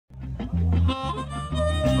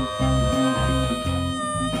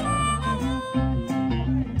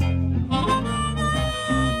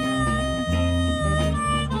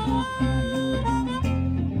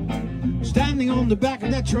the back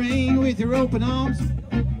of that train with your open arms,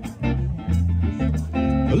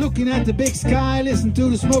 looking at the big sky, listen to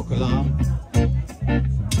the smoke alarm.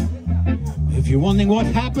 If you're wondering what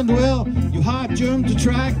happened, well, your heart jumped the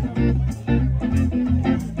track.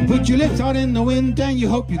 Put your lips out in the wind and you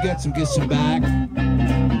hope you get some kissing back.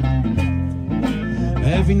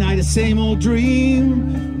 Every night the same old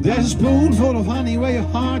dream, there's a spoonful of honey where your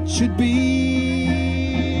heart should be.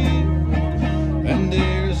 And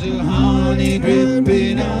there's a honey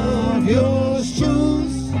dripping off your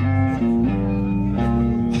shoes,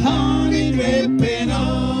 honey dripping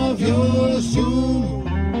off your shoes,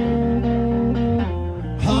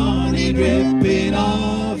 honey dripping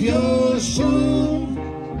off your shoes,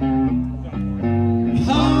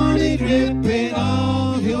 honey dripping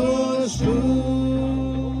off your shoes.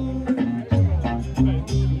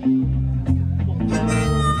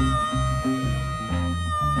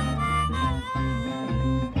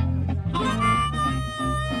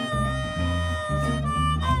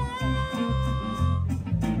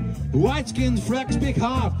 White skin, freckles, big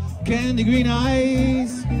heart, candy green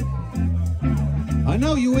eyes. I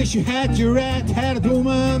know you wish you had your red-headed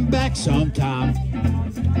woman back sometime.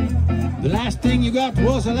 The last thing you got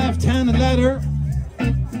was a left-handed letter,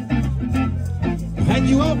 and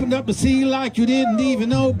you opened up the seal like you didn't even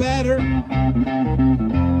know better.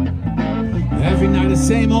 Every night the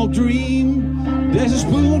same old dream, there's a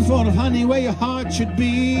spoonful of honey where your heart should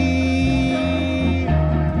be.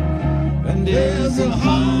 And there's a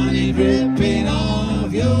honey dripping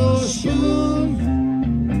off your shoe,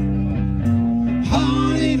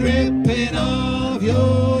 honey dripping off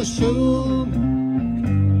your shoe,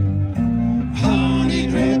 honey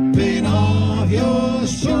dripping off your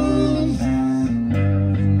shoes,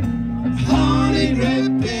 honey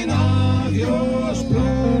dripping off your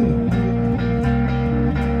spoon.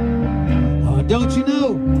 Oh, don't you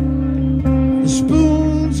know the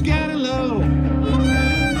spoon's getting low?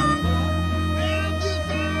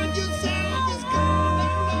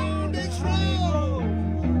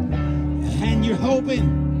 You're hoping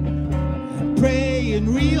and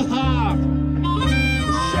praying real hard,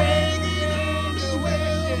 shaking on the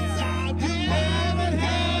wheels out. Heaven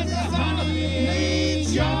has a honey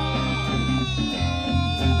jar.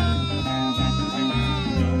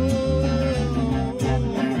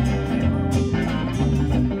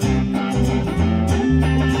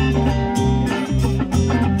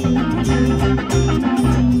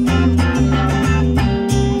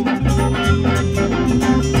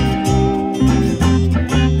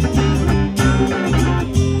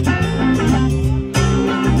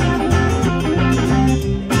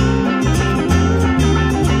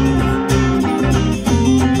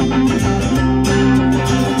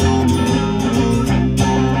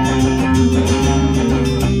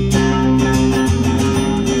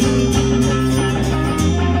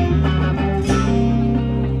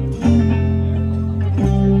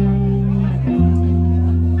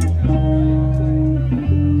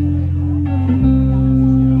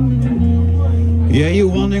 Yeah, you're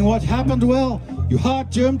wondering what happened? Well, your heart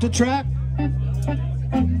jumped a track. You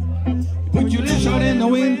put your lips out in the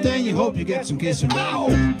wind and you hope you get some kissing back.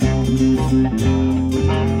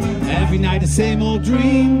 Every night the same old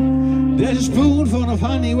dream, there's a spoonful of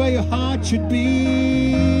honey where your heart should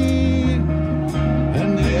be.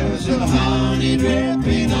 And there's a honey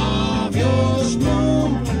dripping off your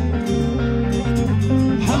spoon,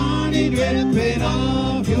 honey dripping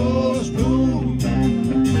off your spoon,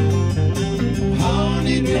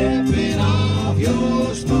 honey dripping off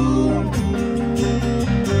your spoon,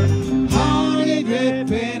 honey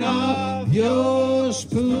dripping off your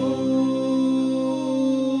spoon.